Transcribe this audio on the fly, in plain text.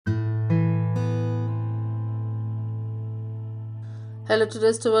Hello,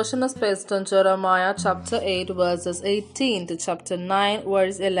 today's devotion is based on Jeremiah chapter 8 verses 18 to chapter 9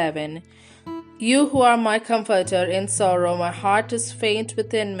 verse 11. You who are my comforter in sorrow, my heart is faint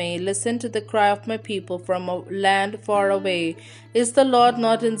within me. Listen to the cry of my people from a land far away. Is the Lord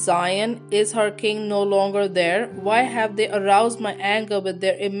not in Zion? Is her king no longer there? Why have they aroused my anger with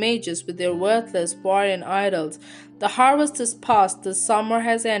their images, with their worthless foreign idols? The harvest is past, the summer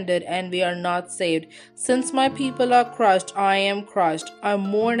has ended, and we are not saved. Since my people are crushed, I am crushed. I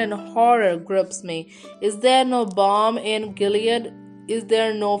mourn and horror grips me. Is there no balm in Gilead? Is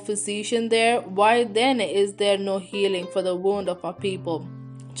there no physician there? Why then is there no healing for the wound of my people?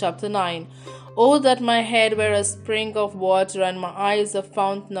 Chapter 9. Oh, that my head were a spring of water and my eyes a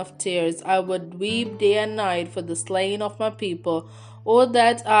fountain of tears. I would weep day and night for the slain of my people. Oh,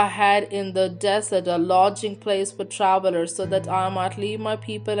 that I had in the desert a lodging place for travelers, so that I might leave my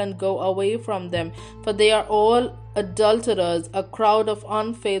people and go away from them. For they are all adulterers, a crowd of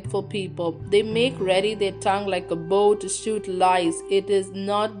unfaithful people. They make ready their tongue like a bow to shoot lies. It is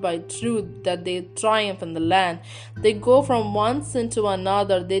not by truth that they triumph in the land. They go from one sin to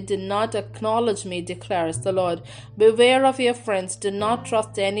another. They did not acknowledge me, declares the Lord. Beware of your friends. Do not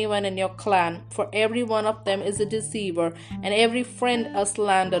trust anyone in your clan, for every one of them is a deceiver, and every friend a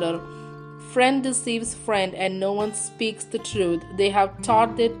slanderer. Friend deceives friend, and no one speaks the truth. They have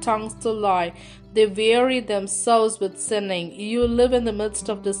taught their tongues to lie. They weary themselves with sinning. You live in the midst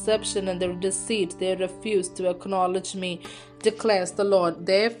of deception and their deceit. They refuse to acknowledge me, declares the Lord.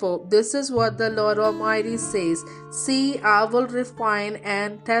 Therefore, this is what the Lord Almighty says. See, I will refine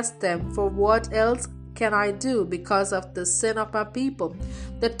and test them. For what else can I do because of the sin of my people?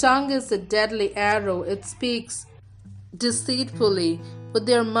 The tongue is a deadly arrow. It speaks deceitfully. With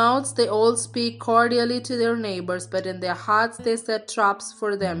their mouths they all speak cordially to their neighbors, but in their hearts they set traps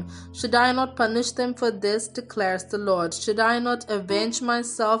for them. Should I not punish them for this, declares the Lord? Should I not avenge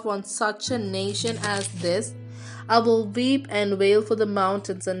myself on such a nation as this? I will weep and wail for the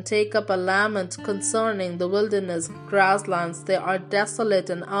mountains and take up a lament concerning the wilderness grasslands. They are desolate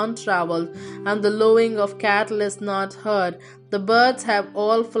and untraveled, and the lowing of cattle is not heard. The birds have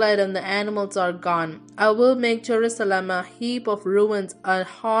all fled and the animals are gone. I will make Jerusalem a heap of ruins, a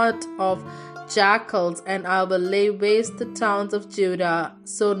haunt of jackals, and I will lay waste the towns of Judah,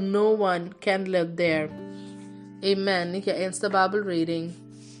 so no one can live there. Amen. Here ends the Bible reading.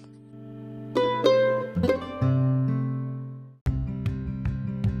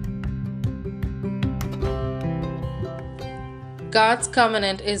 God's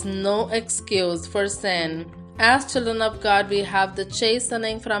covenant is no excuse for sin. As children of God, we have the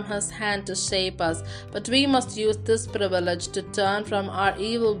chastening from His hand to shape us, but we must use this privilege to turn from our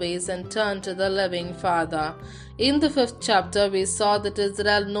evil ways and turn to the living Father. In the 5th chapter, we saw that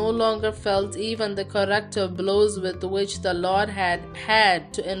Israel no longer felt even the corrective blows with which the Lord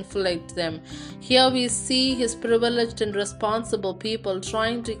had to inflict them. Here we see His privileged and responsible people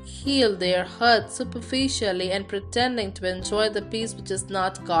trying to heal their hurts superficially and pretending to enjoy the peace which is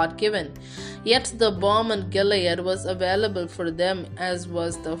not God-given. Yet the balm in Gilead was available for them, as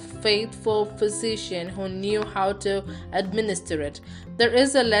was the faithful physician who knew how to administer it. There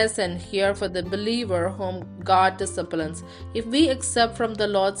is a lesson here for the believer whom God disciplines. If we accept from the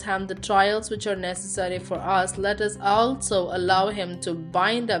Lord's hand the trials which are necessary for us, let us also allow Him to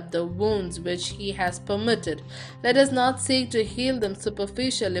bind up the wounds which He has permitted. Let us not seek to heal them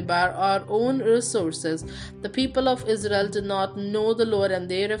superficially by our own resources. The people of Israel did not know the Lord, and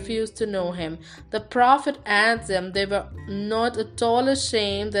they refused to know Him. The prophet adds them, they were not at all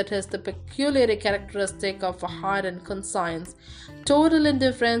ashamed. That is the peculiar characteristic of a hardened conscience. Total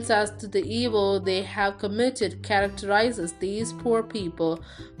indifference as to the evil they have committed characterizes these poor people.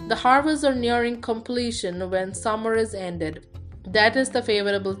 The harvests are nearing completion when summer is ended. That is the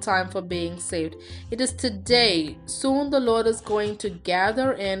favorable time for being saved. It is today. Soon the Lord is going to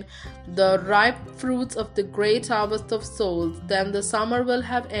gather in the ripe fruits of the great harvest of souls. Then the summer will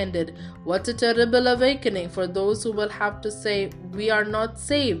have ended. What a terrible awakening for those who will have to say, "We are not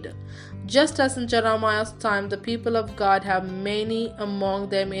saved." Just as in Jeremiah's time, the people of God have many among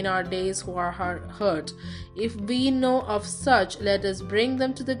them in our days who are hurt. If we know of such, let us bring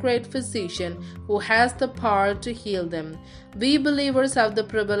them to the great physician who has the power to heal them. We believers have the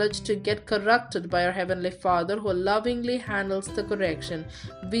privilege to get corrected by our Heavenly Father, who lovingly handles the correction.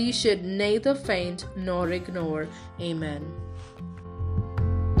 We should neither faint nor ignore. Amen.